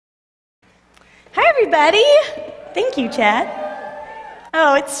everybody. Thank you, Chad.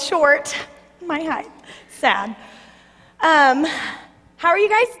 Oh, it's short. My height. Sad. How are you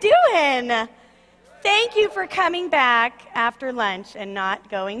guys doing? Thank you for coming back after lunch and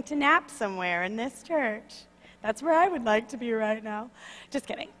not going to nap somewhere in this church. That's where I would like to be right now. Just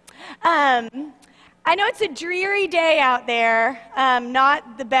kidding. I know it's a dreary day out there.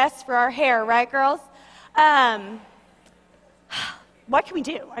 Not the best for our hair, right, girls? What can we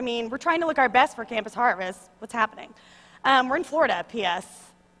do? I mean, we're trying to look our best for Campus Harvest. What's happening? We're in Florida, P.S.,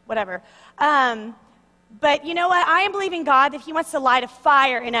 whatever. But you know what? I am believing God that He wants to light a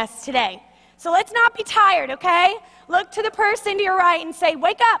fire in us today. So let's not be tired, okay? Look to the person to your right and say,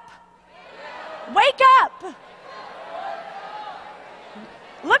 wake up. Wake up.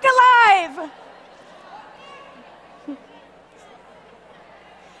 Look alive.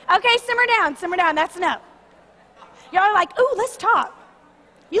 Okay, simmer down, that's enough. Y'all are like, ooh, let's talk.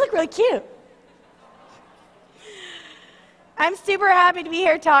 You look really cute. I'm super happy to be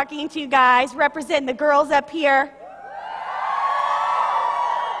here talking to you guys, representing the girls up here.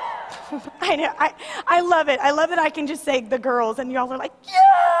 I know, I love it. I love that I can just say the girls, and y'all are like,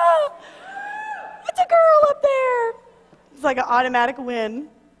 yeah, it's a girl up there. It's like an automatic win.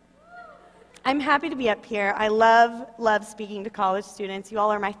 I'm happy to be up here. I love speaking to college students. You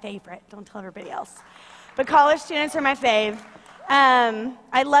all are my favorite. Don't tell everybody else. But college students are my fave.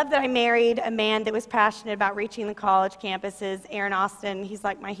 I love that I married a man that was passionate about reaching the college campuses. Aaron Austin, he's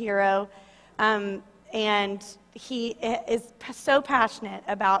like my hero. And he is so passionate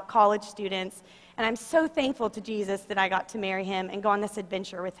about college students. And I'm so thankful to Jesus that I got to marry him and go on this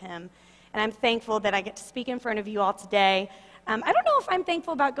adventure with him. And I'm thankful that I get to speak in front of you all today. I don't know if I'm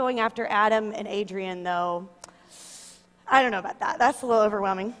thankful about going after Adam and Adrian, though. I don't know about that. That's a little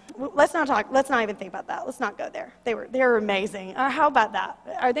overwhelming. Let's not even think about that. Let's not go there. They were amazing. How about that?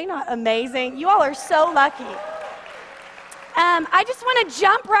 Are they not amazing? You all are so lucky. I just want to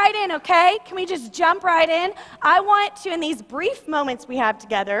jump right in, okay? Can we just jump right in? I want to, in these brief moments we have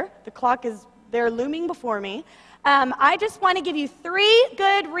together, the clock is there looming before me. I just want to give you 3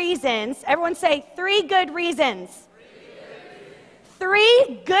 good reasons. Everyone say 3 good reasons.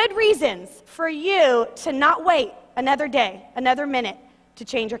 3 good reasons for you to not wait another day, another minute to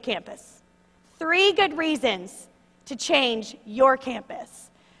change your campus. 3 good reasons to change your campus.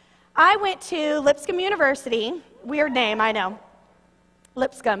 I went to Lipscomb University. Weird name, I know.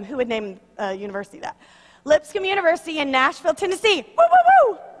 Lipscomb. Who would name a university that? Lipscomb University in Nashville, Tennessee. Woo,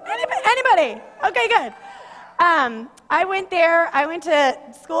 woo, woo! Anybody? Okay, good. I went there. I went to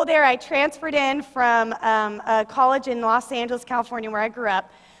school there. I transferred in from a college in Los Angeles, California, where I grew up.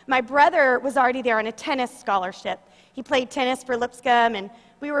 My brother was already there on a tennis scholarship. He played tennis for Lipscomb, and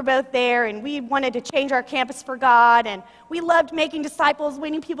we were both there, and we wanted to change our campus for God, and we loved making disciples,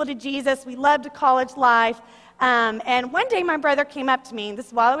 winning people to Jesus. We loved college life. And one day my brother came up to me, this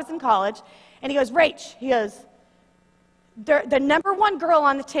is while I was in college, and he goes, Rach, he goes, the number 1 girl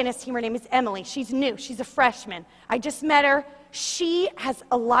on the tennis team, her name is Emily. She's new. She's a freshman. I just met her. She has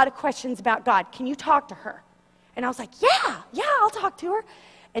a lot of questions about God. Can you talk to her? And I was like, yeah, I'll talk to her.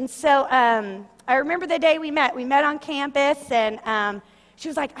 And so I remember the day we met. We met on campus, and she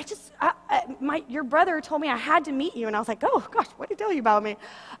was like, your brother told me I had to meet you. And I was like, oh, gosh, what did he tell you about me?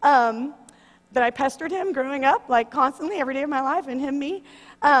 That I pestered him growing up, like constantly, every day of my life, and him me?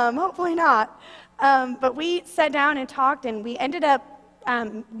 Hopefully not. But we sat down and talked, and we ended up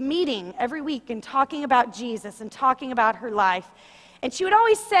meeting every week and talking about Jesus and talking about her life. And she would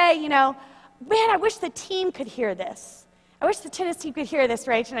always say, you know, man, I wish the team could hear this. I wish the tennis team could hear this,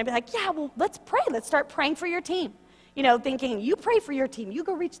 Rach. And I'd be like, yeah, well, let's pray. Let's start praying for your team. You know, thinking, you pray for your team. You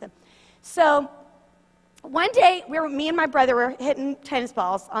go reach them. So one day, me and my brother were hitting tennis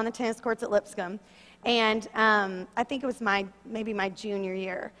balls on the tennis courts at Lipscomb. And I think it was maybe my junior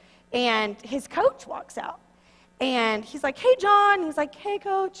year. And his coach walks out. And he's like, hey, John. He's like, hey,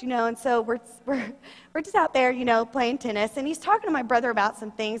 coach. You know, and so we're just out there, you know, playing tennis. And he's talking to my brother about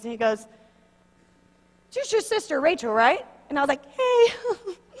some things. And he goes, it's your sister, Rachel, right? And I was like, hey.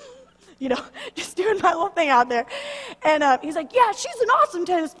 You know, just doing my little thing out there. And he's like, yeah, she's an awesome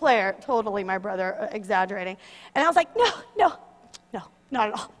tennis player. Totally my brother, exaggerating. And I was like, no, not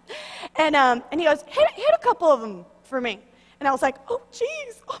at all. And he goes, hit a couple of them for me. And I was like, oh,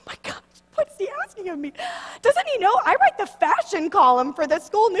 geez, oh my gosh, what is he asking of me? Doesn't he know I write the fashion column for the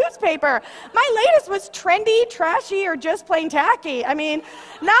school newspaper? My latest was trendy, trashy, or just plain tacky. I mean,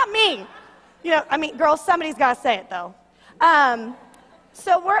 not me. You know, I mean, girls, somebody's got to say it, though.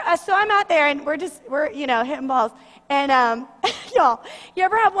 So I'm out there, and we're you know, hitting balls. And y'all, you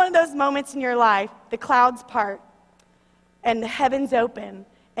ever have one of those moments in your life, the clouds part, and the heavens open,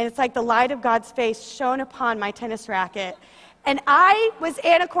 and it's like the light of God's face shone upon my tennis racket. And I was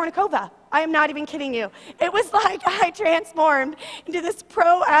Anna Kournikova. I am not even kidding you. It was like I transformed into this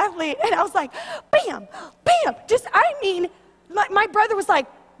pro athlete, and I was like, bam, bam. My brother was like,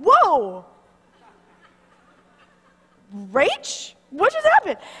 whoa. Rach? What just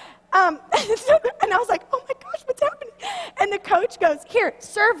happened? And I was like, oh my gosh, what's happening? And the coach goes, here,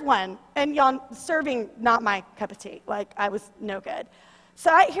 serve one. And y'all, serving, not my cup of tea. Like, I was no good.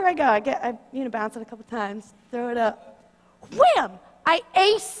 So here I go. I bounce it a couple times, throw it up. Wham! I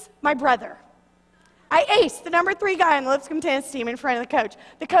ace my brother. I ace the number 3 guy on the Lipscomb tennis team in front of the coach.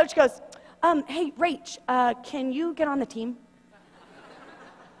 The coach goes, hey, Rach, can you get on the team?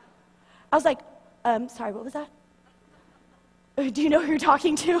 I was like, sorry, what was that? Do you know who you're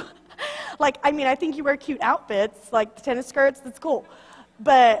talking to? I think you wear cute outfits, like the tennis skirts, that's cool.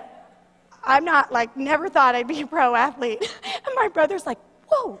 But I'm not, never thought I'd be a pro athlete. And my brother's like,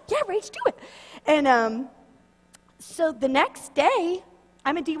 whoa, yeah, Rach, do it. And so the next day,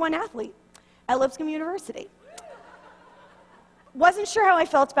 I'm a D1 athlete at Lipscomb University. Wasn't sure how I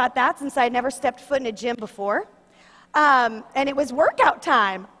felt about that since I had never stepped foot in a gym before. And it was workout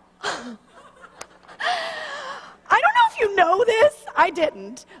time. I don't know if you know this, I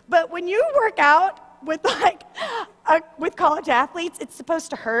didn't, but when you work out with with college athletes, it's supposed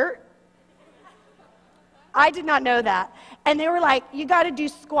to hurt. I did not know that. And they were like, you got to do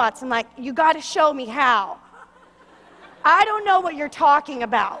squats. I'm like, you got to show me how. I don't know what you're talking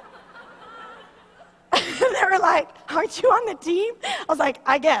about. They were like, aren't you on the team? I was like,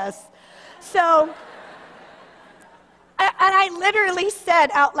 I guess. So, and I literally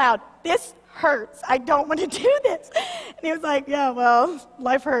said out loud, this hurts. I don't want to do this. And he was like, yeah, well,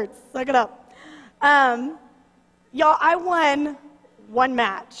 life hurts. Suck it up. Y'all, I won one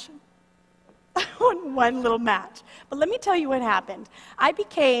match. I won one little match. But let me tell you what happened. I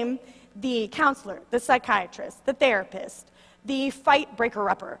became the counselor, the psychiatrist, the therapist, the fight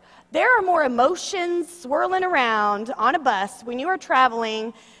breaker-upper. There are more emotions swirling around on a bus when you are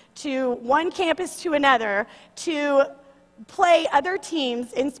traveling to one campus to another to play other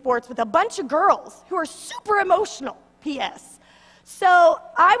teams in sports with a bunch of girls who are super emotional, P.S. So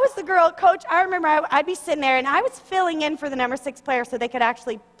I was the girl, coach, I remember I'd be sitting there and I was filling in for the number 6 player so they could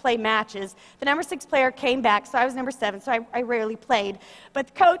actually play matches. The number 6 player came back, so I was number 7, so I rarely played. But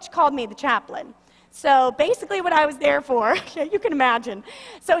the coach called me the chaplain. So basically what I was there for, you can imagine.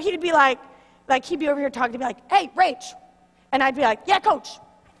 So he'd be like he'd be over here talking to me like, hey, Rach. And I'd be like, yeah, coach.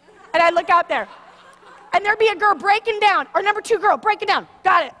 And I'd look out there. And there'd be a girl breaking down, or number 2 girl breaking down.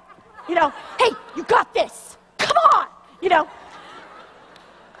 Got it. Hey, you got this. Come on.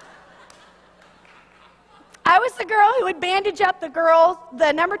 I was the girl who would bandage up the girls.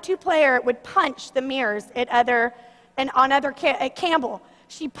 The number 2 player would punch the mirrors at Campbell.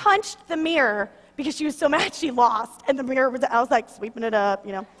 She punched the mirror because she was so mad she lost. And the mirror I was like sweeping it up,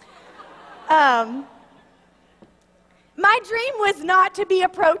 My dream was not to be a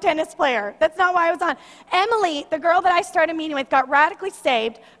pro tennis player. That's not why I was on. Emily, the girl that I started meeting with, got radically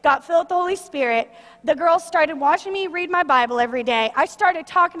saved, got filled with the Holy Spirit. The girls started watching me read my Bible every day. I started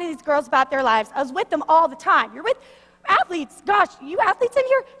talking to these girls about their lives. I was with them all the time. You're with athletes. Gosh, you athletes in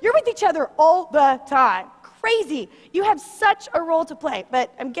here, you're with each other all the time. Crazy. You have such a role to play,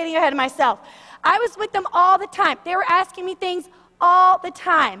 but I'm getting ahead of myself. I was with them all the time. They were asking me things all the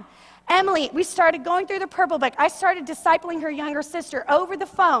time. Emily, we started going through the Purple Book. I started discipling her younger sister over the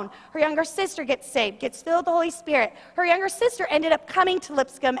phone. Her younger sister gets saved, gets filled with the Holy Spirit. Her younger sister ended up coming to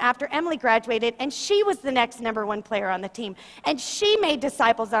Lipscomb after Emily graduated, and she was the next number 1 player on the team. And she made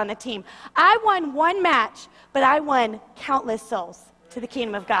disciples on the team. I won one match, but I won countless souls to the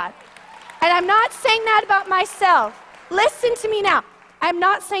kingdom of God. And I'm not saying that about myself. Listen to me now. I'm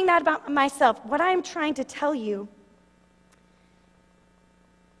not saying that about myself. What I'm trying to tell you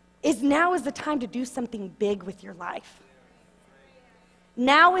is now is the time to do something big with your life.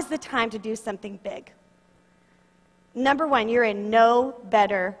 Now is the time to do something big. Number 1, there's no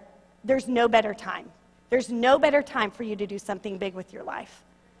better time. There's no better time for you to do something big with your life.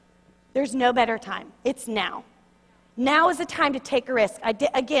 There's no better time. It's now. Now is the time to take a risk. I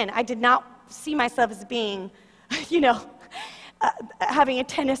did not see myself as being, having a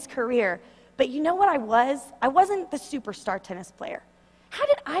tennis career. But you know what I was? I wasn't the superstar tennis player. How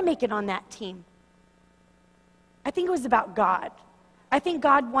did I make it on that team? I think it was about God. I think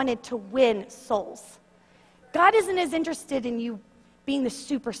God wanted to win souls. God isn't as interested in you being the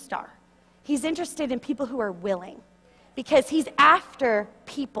superstar. He's interested in people who are willing, because he's after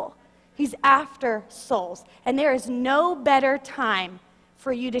people. He's after souls. And there is no better time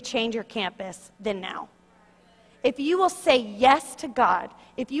for you to change your campus than now. if you will say yes to God,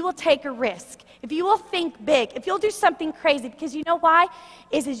 if you will take a risk, if you will think big, if you'll do something crazy, because you know why?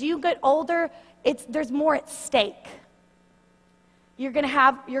 Is as you get older, there's more at stake. You're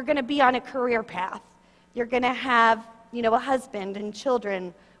gonna be on a career path. You're gonna have, a husband and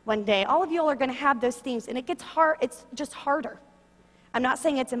children one day. All of you all are gonna have those things, and it gets hard. It's just harder. I'm not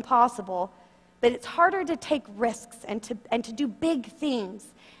saying it's impossible, but it's harder to take risks and to do big things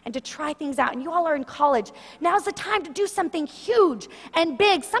and to try things out. And you all are in college. Now's the time to do something huge and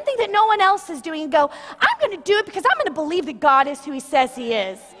big, something that no one else is doing, and go, I'm going to do it because I'm going to believe that God is who he says he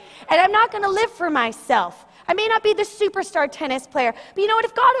is. And I'm not going to live for myself. I may not be the superstar tennis player, but you know what?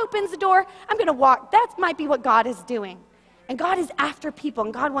 If God opens the door, I'm going to walk. That might be what God is doing. And God is after people,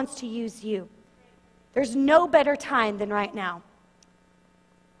 and God wants to use you. There's no better time than right now.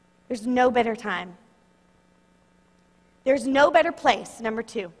 There's no better time. There's no better place, number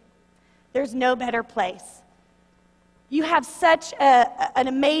 2. There's no better place. You have such an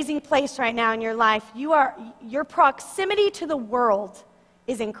amazing place right now in your life. Your proximity to the world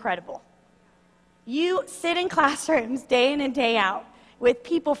is incredible. You sit in classrooms day in and day out with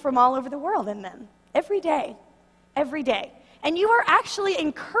people from all over the world in them, every day. And you are actually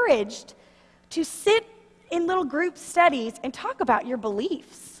encouraged to sit in little group studies and talk about your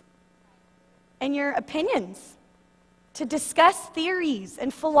beliefs and your opinions, to discuss theories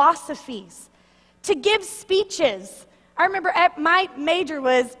and philosophies, to give speeches. I remember my major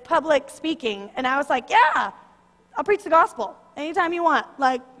was public speaking, and I was like, yeah, I'll preach the gospel anytime you want.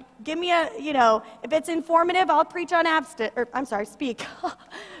 Like, give me if it's informative, I'll preach on speak.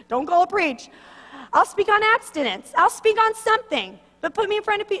 Don't call it preach. I'll speak on abstinence. I'll speak on something, but put me in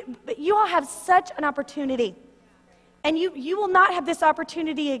front of people. But you all have such an opportunity, and you will not have this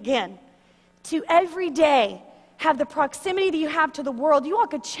opportunity again to every day have the proximity that you have to the world. You all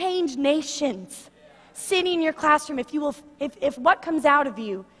could change nations sitting in your classroom if what comes out of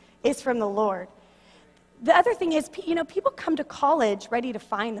you is from the Lord. The other thing is, people come to college ready to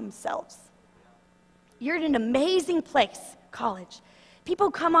find themselves. You're in an amazing place, college.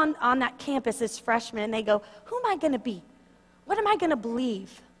 People come on that campus as freshmen and they go, who am I going to be? What am I going to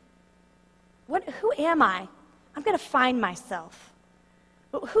believe? Who am I? I'm going to find myself.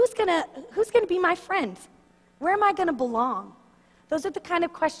 Who's going to be my friend? Where am I going to belong? Those are the kind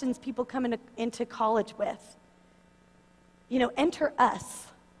of questions people come into college with. Enter us.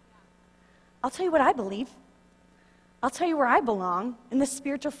 I'll tell you what I believe. I'll tell you where I belong in the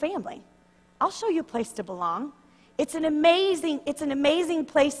spiritual family. I'll show you a place to belong. It's an amazing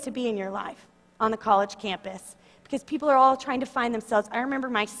place to be in your life on the college campus because people are all trying to find themselves. I remember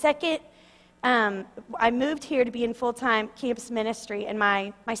my second, I moved here to be in full-time campus ministry, and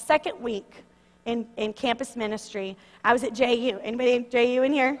my second week in campus ministry, I was at JU. Anybody at JU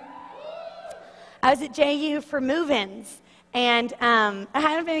in here? I was at JU for move-ins, and I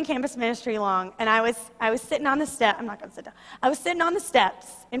hadn't been in campus ministry long, and I was sitting on the step. I'm not going to sit down. I was sitting on the steps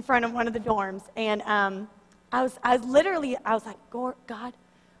in front of one of the dorms, and I was like, God,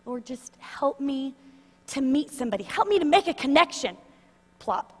 Lord, just help me to meet somebody. Help me to make a connection.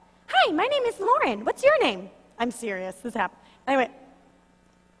 Plop. Hi, my name is Lauren. What's your name? I'm serious. This happened. And I went,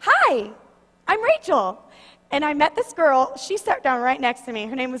 hi, I'm Rachel. And I met this girl. She sat down right next to me.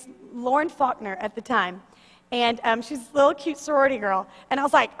 Her name was Lauren Faulkner at the time. And she's a little cute sorority girl. And I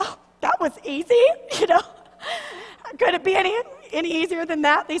was like, oh, that was easy, Could it be any easier than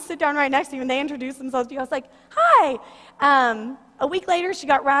that? They sit down right next to you and they introduce themselves to you. I was like, hi. A week later, she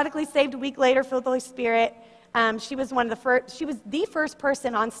got radically saved. A week later, filled with the Holy Spirit. She was the first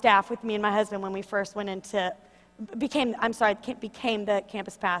person on staff with me and my husband when we first became the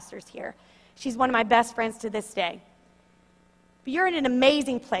campus pastors here. She's one of my best friends to this day. But you're in an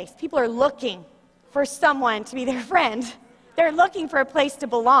amazing place. People are looking for someone to be their friend. They're looking for a place to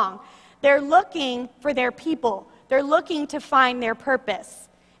belong. They're looking for their people. They're looking to find their purpose.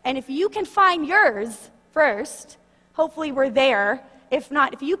 And if you can find yours first, hopefully we're there. If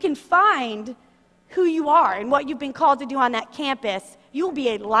not, if you can find who you are and what you've been called to do on that campus, you'll be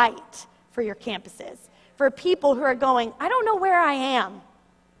a light for your campuses. For people who are going, I don't know where I am.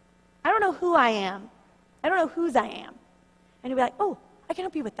 I don't know who I am. I don't know whose I am. And you'll be like, oh, I can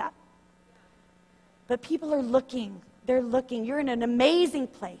help you with that. But people are looking. They're looking. You're in an amazing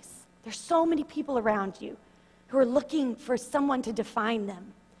place. There's so many people around you who are looking for someone to define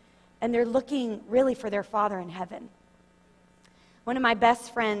them. And they're looking really for their Father in heaven. One of my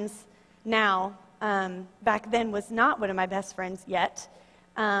best friends now, back then was not one of my best friends yet.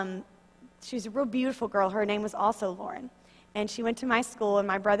 She's a real beautiful girl. Her name was also Lauren. And she went to my school, and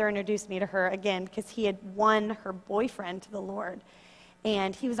my brother introduced me to her again because he had won her boyfriend to the Lord.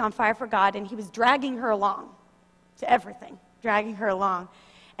 And he was on fire for God, and he was dragging her along. to everything, dragging her along.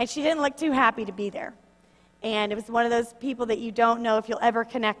 And she didn't look too happy to be there. And it was one of those people that you don't know if you'll ever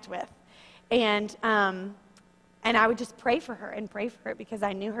connect with. And I would just pray for her because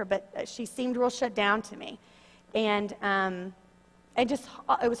I knew her, but she seemed real shut down to me. And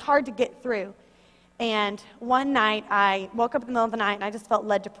it was hard to get through. And one night, I woke up in the middle of the night, and I just felt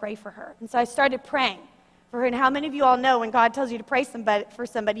led to pray for her. And so I started praying for her. And how many of you all know when God tells you to pray for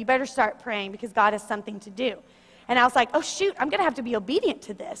somebody, you better start praying because God has something to do. And I was like, oh, shoot, I'm going to have to be obedient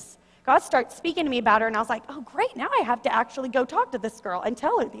to this. God started speaking to me about her, and I was like, oh, great, now I have to actually go talk to this girl and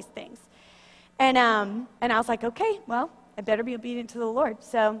tell her these things. And I was like, okay, well, I better be obedient to the Lord.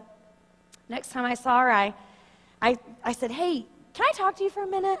 So next time I saw her, I said, hey, can I talk to you for a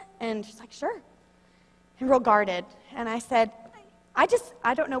minute? And she's like, sure. And real guarded. And I said,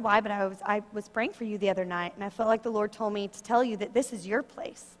 I don't know why, but I was praying for you the other night, and I felt like the Lord told me to tell you that this is your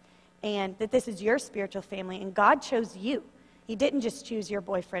place and that this is your spiritual family, and God chose you. He didn't just choose your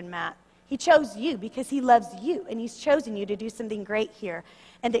boyfriend, Matt. He chose you because he loves you, and he's chosen you to do something great here,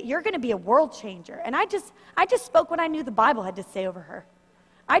 and that you're going to be a world changer. And I just spoke what I knew the Bible had to say over her.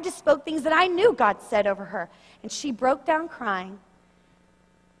 I just spoke things that I knew God said over her. And she broke down crying.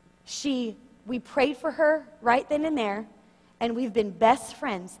 We prayed for her right then and there, and we've been best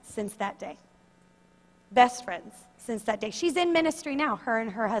friends since that day. Best friends since that day. She's in ministry now, her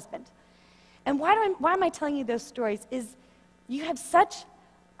and her husband. And why am I telling you those stories? Is you're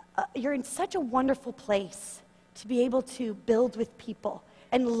in such a wonderful place to be able to build with people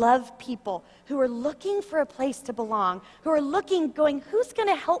and love people who are looking for a place to belong, who are going, who's going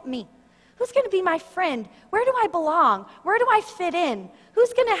to help me? Who's going to be my friend? Where do I belong? Where do I fit in?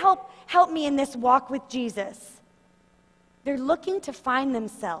 Who's going to help me in this walk with Jesus? They're looking to find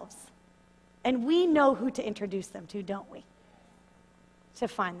themselves. And we know who to introduce them to, don't we? To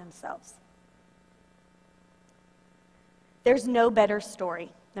find themselves. There's no better story,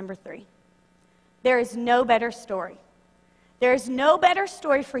 number 3. There is no better story. There is no better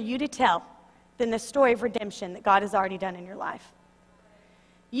story for you to tell than the story of redemption that God has already done in your life.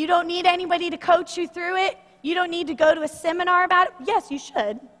 You don't need anybody to coach you through it. You don't need to go to a seminar about it. Yes, you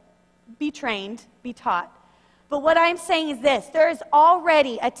should. Be trained, be taught. But what I'm saying is this: there is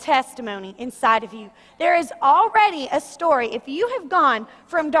already a testimony inside of you. There is already a story. If you have gone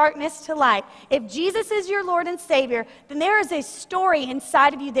from darkness to light, if Jesus is your Lord and Savior, then there is a story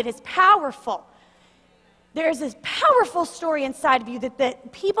inside of you that is powerful. There is this powerful story inside of you that the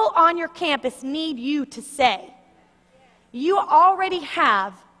people on your campus need you to say. You already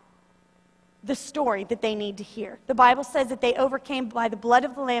have the story that they need to hear. The Bible says that they overcame by the blood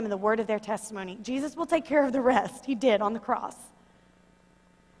of the Lamb and the word of their testimony. Jesus will take care of the rest. He did on the cross.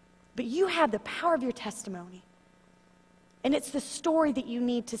 But you have the power of your testimony. And it's the story that you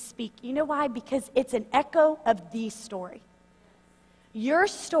need to speak. You know why? Because it's an echo of the story. Your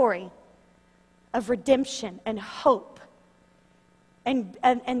story of redemption and hope and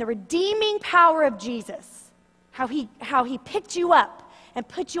the redeeming power of Jesus, how he picked you up and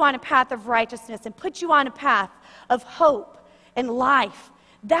put you on a path of righteousness and put you on a path of hope and life.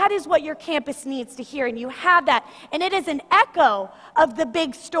 That is what your campus needs to hear, and you have that. And it is an echo of the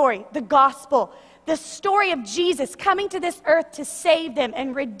big story, the gospel, the story of Jesus coming to this earth to save them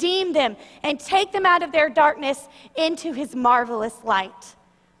and redeem them and take them out of their darkness into his marvelous light.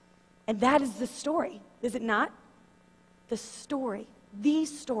 And that is the story, is it not? The story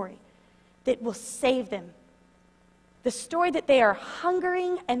that will save them. The story that they are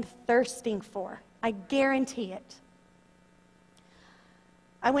hungering and thirsting for. I guarantee it.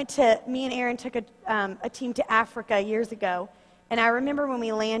 Me and Aaron took a team to Africa years ago, and I remember when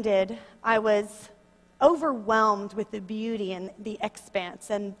we landed, I was overwhelmed with the beauty and the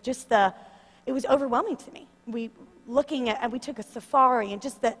expanse, and it was overwhelming to me. We took a safari, and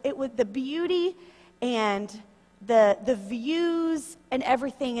it was the beauty and the views and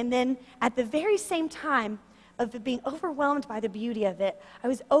everything, and then at the very same time of being overwhelmed by the beauty of it, I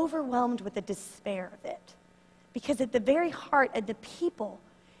was overwhelmed with the despair of it. Because at the very heart of the people,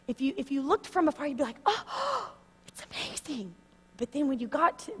 if you looked from afar, you'd be like, oh, it's amazing. But then when you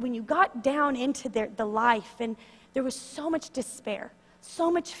got down into the life, and there was so much despair, so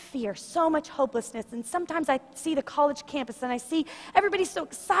much fear, so much hopelessness. And sometimes I see the college campus, and I see everybody so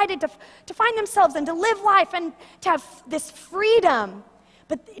excited to find themselves and to live life and to have this freedom.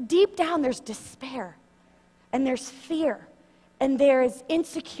 But deep down, there's despair. And there's fear, and there is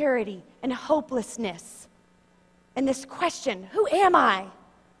insecurity and hopelessness, and this question, who am I?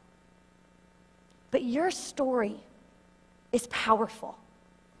 But your story is powerful.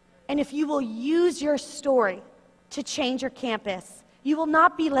 And if you will use your story to change your campus, You will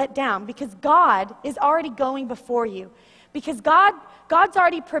not be let down because God is already going before you. Because God's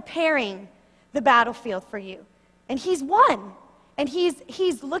already preparing the battlefield for you. And he's won. And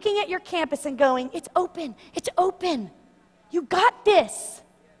he's looking at your campus and going, it's open, it's open. You got this.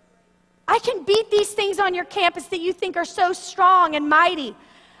 I can beat these things on your campus that you think are so strong and mighty.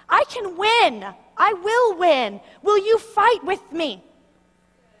 I can win. I will win. Will you fight with me?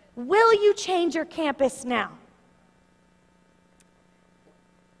 Will you change your campus now?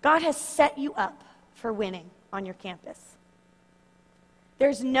 God has set you up for winning on your campus.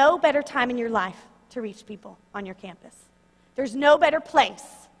 There's no better time in your life to reach people on your campus. There's no better place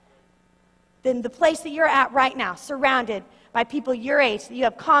than the place that you're at right now, surrounded by people your age that you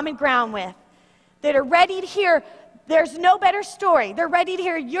have common ground with, that are ready to hear. There's no better story. They're ready to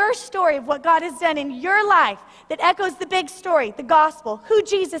hear your story of what God has done in your life that echoes the big story, the gospel, who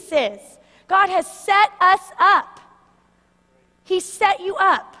Jesus is. God has set us up. He set you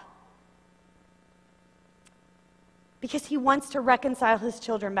up because he wants to reconcile his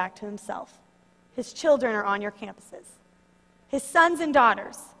children back to himself. His children are on your campuses. His sons and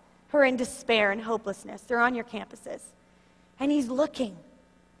daughters who are in despair and hopelessness, they're on your campuses. And he's looking,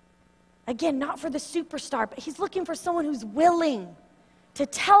 again, not for the superstar, but he's looking for someone who's willing to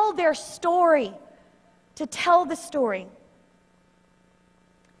tell their story, to tell the story.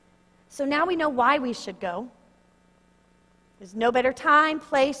 So now we know why we should go. There's no better time,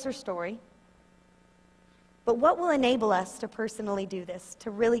 place, or story. But what will enable us to personally do this,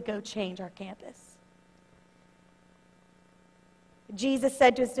 to really go change our campus? Jesus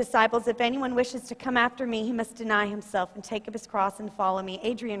said to his disciples, if anyone wishes to come after me, he must deny himself and take up his cross and follow me.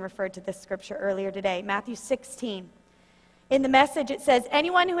 Adrian referred to this scripture earlier today, Matthew 16. In the Message, it says,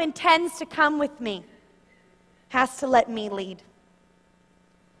 anyone who intends to come with me has to let me lead.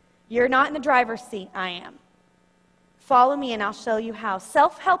 You're not in the driver's seat, I am. Follow me and I'll show you how.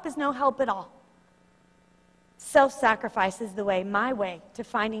 Self-help is no help at all. Self-sacrifice is the way, my way, to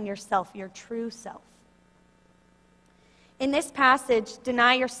finding yourself, your true self. In this passage,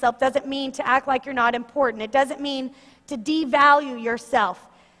 deny yourself doesn't mean to act like you're not important. It doesn't mean to devalue yourself.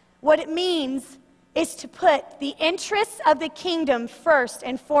 What it means is to put the interests of the kingdom first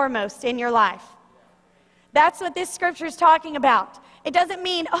and foremost in your life. That's what this scripture is talking about. It doesn't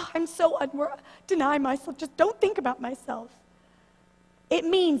mean, oh, I'm so deny myself, just don't think about myself. It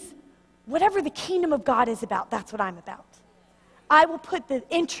means whatever the kingdom of God is about, that's what I'm about. I will put the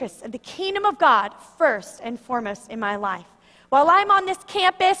interests of the kingdom of God first and foremost in my life. While I'm on this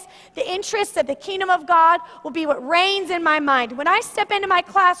campus, the interests of the kingdom of God will be what reigns in my mind. When I step into my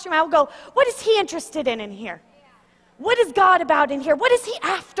classroom, I will go, what is he interested in here? What is God about in here? What is he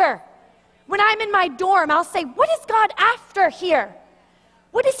after? When I'm in my dorm, I'll say, what is God after here?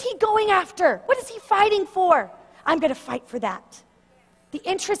 What is he going after? What is he fighting for? I'm going to fight for that. The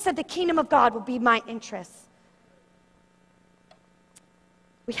interests of the kingdom of God will be my interests.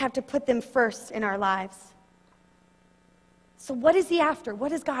 We have to put them first in our lives. So what is he after?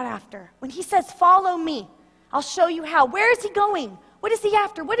 What is God after? When he says, follow me, I'll show you how. Where is he going? What is he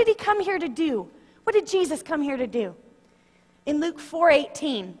after? What did he come here to do? What did Jesus come here to do? In Luke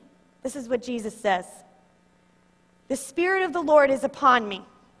 4:18, this is what Jesus says. The Spirit of the Lord is upon me.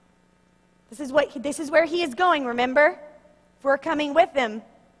 This is where he is going, remember? If we're coming with him,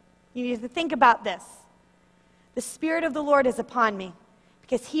 you need to think about this. The Spirit of the Lord is upon me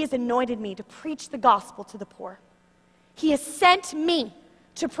because he has anointed me to preach the gospel to the poor. He has sent me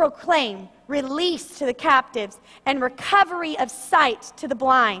to proclaim release to the captives and recovery of sight to the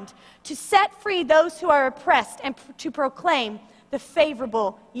blind, to set free those who are oppressed, and to proclaim the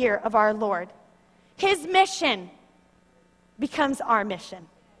favorable year of our Lord. His mission becomes our mission.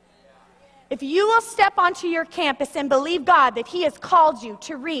 If you will step onto your campus and believe God that he has called you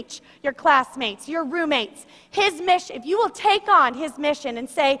to reach your classmates, your roommates, his mission, if you will take on his mission and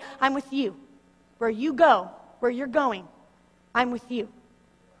say, I'm with you, where you go, where you're going, I'm with you.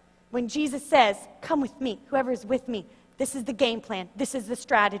 When Jesus says, come with me, whoever is with me, this is the game plan, this is the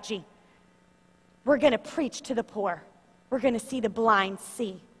strategy. We're going to preach to the poor. We're going to see the blind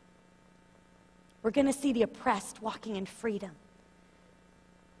see. We're going to see the oppressed walking in freedom.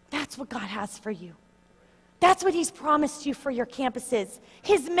 That's what God has for you. That's what he's promised you for your campuses.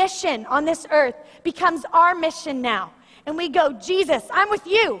 His mission on this earth becomes our mission now. And we go, Jesus, I'm with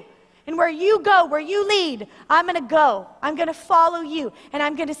you. And where you go, where you lead, I'm going to go. I'm going to follow you. And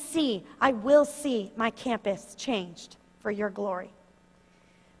I'm going to see, I will see my campus changed for your glory.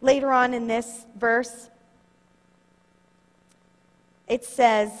 Later on in this verse, it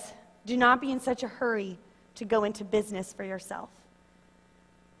says, do not be in such a hurry to go into business for yourself.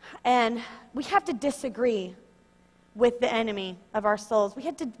 And we have to disagree with the enemy of our souls. We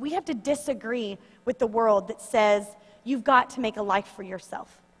have to disagree with the world that says you've got to make a life for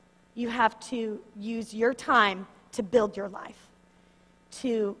yourself. You have to use your time to build your life.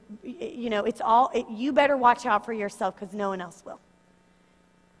 You better watch out for yourself because no one else will.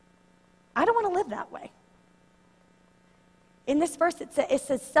 I don't want to live that way. In this verse, it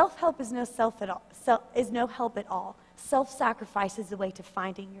says self-help is no help at all. Self-sacrifice is the way to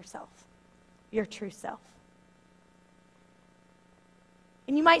finding yourself, your true self.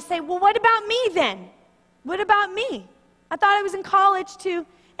 And you might say, well, what about me then? What about me? I thought I was in college to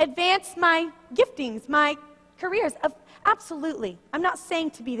advance my giftings, my careers. Absolutely. I'm not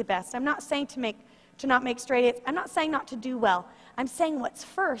saying to be the best. I'm not saying to not make straight A's. I'm not saying not to do well. I'm saying what's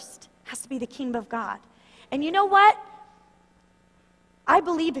first has to be the kingdom of God. And you know what? I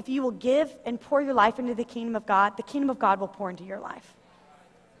believe if you will give and pour your life into the kingdom of God will pour into your life.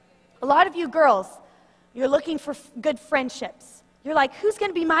 A lot of you girls, you're looking for good friendships. You're like, who's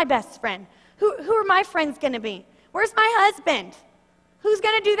going to be my best friend? Who are my friends going to be? Where's my husband? Who's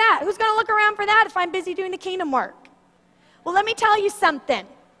going to do that? Who's going to look around for that if I'm busy doing the kingdom work? Well, let me tell you something.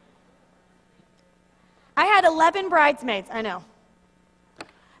 I had 11 bridesmaids, I know,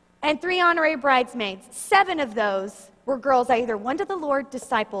 and 3 honorary bridesmaids. 7 of those were girls I either won to the Lord,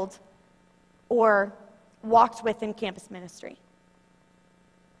 discipled, or walked with in campus ministry.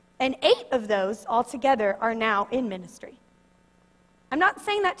 And 8 of those altogether are now in ministry. I'm not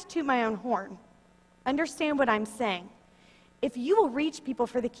saying that to toot my own horn. Understand what I'm saying. If you will reach people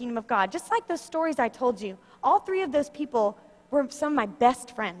for the kingdom of God, just like those stories I told you, all 3 of those people were some of my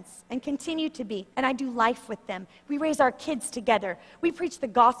best friends and continue to be, and I do life with them. We raise our kids together. We preach the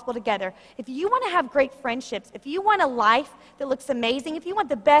gospel together. If you want to have great friendships, if you want a life that looks amazing, if you want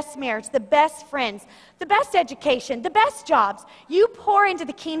the best marriage, the best friends, the best education, the best jobs, you pour into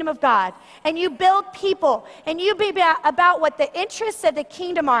the kingdom of God, and you build people, and you be about what the interests of the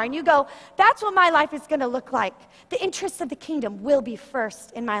kingdom are, and you go, that's what my life is going to look like. The interests of the kingdom will be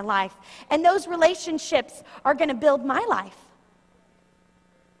first in my life, and those relationships are going to build my life.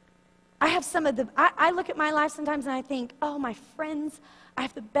 I look at my life sometimes and I think, oh, my friends, I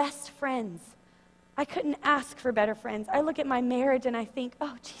have the best friends. I couldn't ask for better friends. I look at my marriage and I think,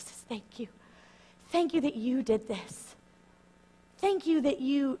 oh, Jesus, thank you. Thank you that you did this. Thank you that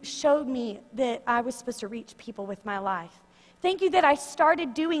you showed me that I was supposed to reach people with my life. Thank you that I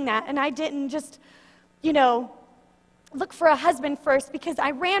started doing that and I didn't just, look for a husband first because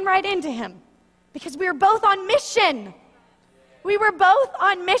I ran right into him because we were both on mission. We were both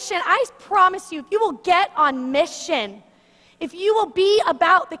on mission. I promise you, if you will get on mission, if you will be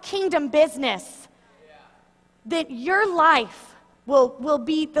about the kingdom business, that your life will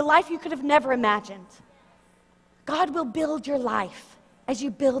be the life you could have never imagined. God will build your life as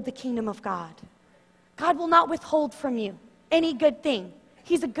you build the kingdom of God. God will not withhold from you any good thing.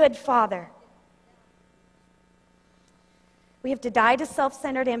 He's a good father. We have to die to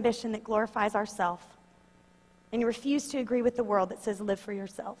self-centered ambition that glorifies ourselves. And you refuse to agree with the world that says live for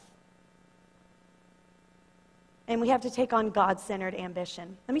yourself. And we have to take on God-centered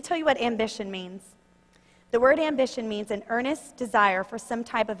ambition. Let me tell you what ambition means. The word ambition means an earnest desire for some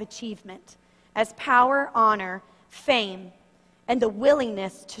type of achievement as power, honor, fame, and the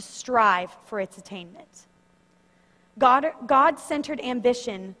willingness to strive for its attainment. God-centered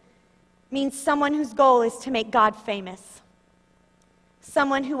ambition means someone whose goal is to make God famous.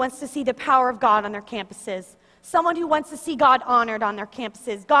 Someone who wants to see the power of God on their campuses. Someone who wants to see God honored on their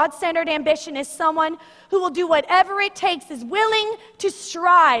campuses. God-centered ambition is someone who will do whatever it takes, is willing to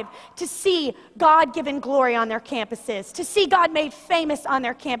strive to see God given glory on their campuses, to see God made famous on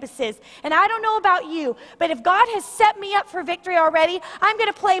their campuses. And I don't know about you, but if God has set me up for victory already, I'm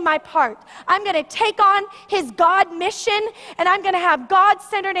going to play my part. I'm going to take on his God mission, and I'm going to have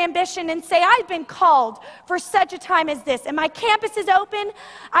God-centered ambition and say, I've been called for such a time as this, and my campus is open.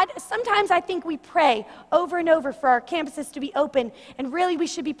 Sometimes I think we pray over and over for our campuses to be open, and really we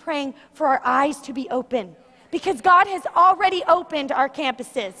should be praying for our eyes to be open because God has already opened our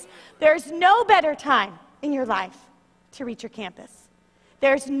campuses. There's no better time in your life to reach your campus.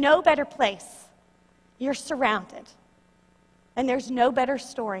 There's no better place. You're surrounded, and there's no better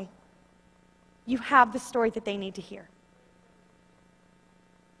story. You have the story that they need to hear.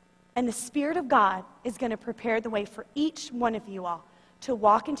 And the Spirit of God is going to prepare the way for each one of you all to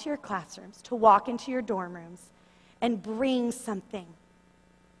walk into your classrooms, to walk into your dorm rooms, and bring something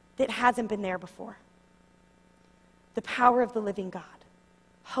that hasn't been there before. The power of the living God,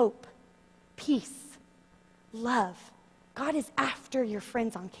 hope, peace, love. God is after your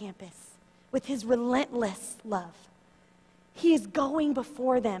friends on campus with his relentless love. He is going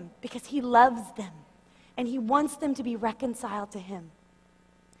before them because he loves them. and he wants them to be reconciled to him.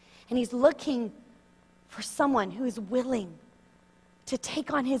 And he's looking for someone who is willing to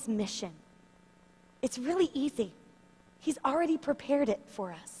take on his mission. It's really easy. He's already prepared it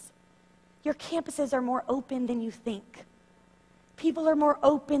for us. Your campuses are more open than you think. People are more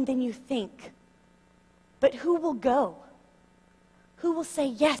open than you think. But who will go? Who will say,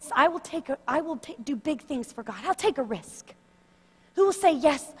 yes, I will do big things for God. I'll take a risk. Who will say,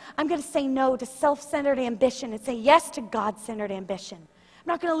 yes, I'm going to say no to self-centered ambition and say yes to God-centered ambition. I'm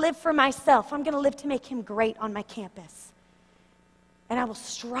not going to live for myself. I'm going to live to make him great on my campus. And I will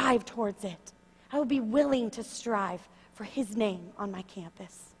strive towards it. I will be willing to strive for his name on my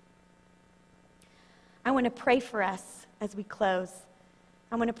campus. I want to pray for us as we close.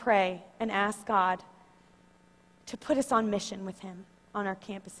 I want to pray and ask God to put us on mission with him on our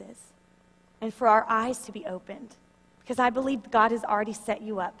campuses and for our eyes to be opened. Because I believe God has already set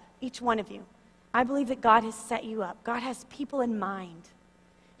you up, each one of you. I believe that God has set you up. God has people in mind.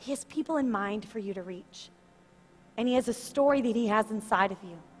 He has people in mind for you to reach. And he has a story that he has inside of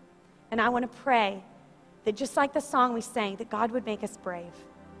you. And I want to pray that just like the song we sang, that God would make us brave.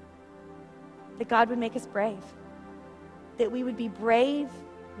 That God would make us brave. That we would be brave,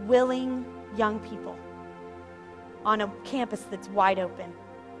 willing young people on a campus that's wide open.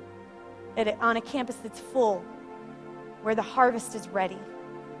 On a campus that's full, where the harvest is ready.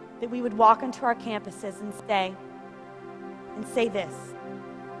 That we would walk onto our campuses and say this: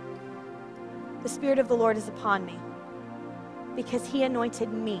 the Spirit of the Lord is upon me, because he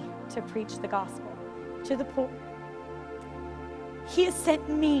anointed me to preach the gospel to the poor. He has sent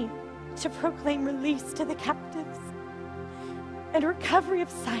me to proclaim release to the captives and recovery of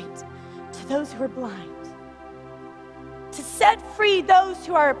sight to those who are blind, to set free those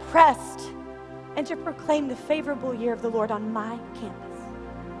who are oppressed, and to proclaim the favorable year of the Lord on my campus.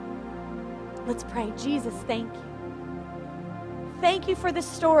 Let's pray. Jesus, thank you. Thank you for the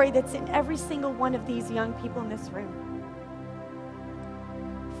story that's in every single one of these young people in this room.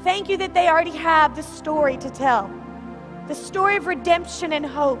 Thank you that they already have the story to tell. The story of redemption and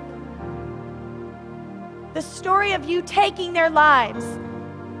hope. The story of you taking their lives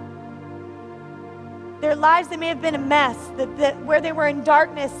that may have been a mess, where they were in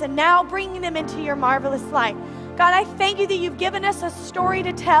darkness, and now bringing them into your marvelous light. God, I thank you that you've given us a story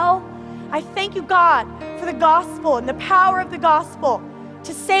to tell. I thank you, God, for the gospel and the power of the gospel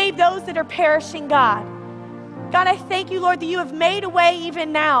to save those that are perishing, God. God, I thank you, Lord, that you have made a way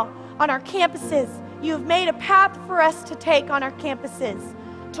even now on our campuses. You have made a path for us to take on our campuses,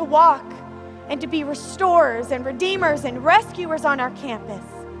 to walk and to be restorers and redeemers and rescuers on our campus,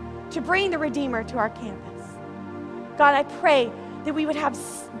 to bring the Redeemer to our campus. God, I pray that we would have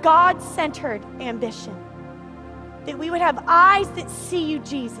God-centered ambition, that we would have eyes that see you,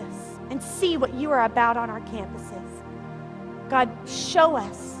 Jesus, and see what you are about on our campuses. God, show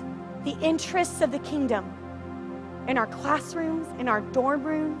us the interests of the kingdom in our classrooms, in our dorm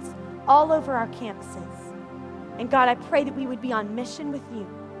rooms, all over our campuses. And God, I pray that we would be on mission with you,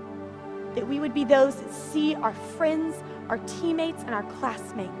 that we would be those that see our friends, our teammates, and our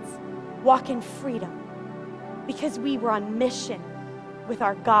classmates walk in freedom because we were on mission with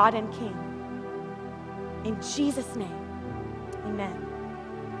our God and King. In Jesus' name, amen.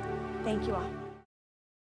 Thank you all.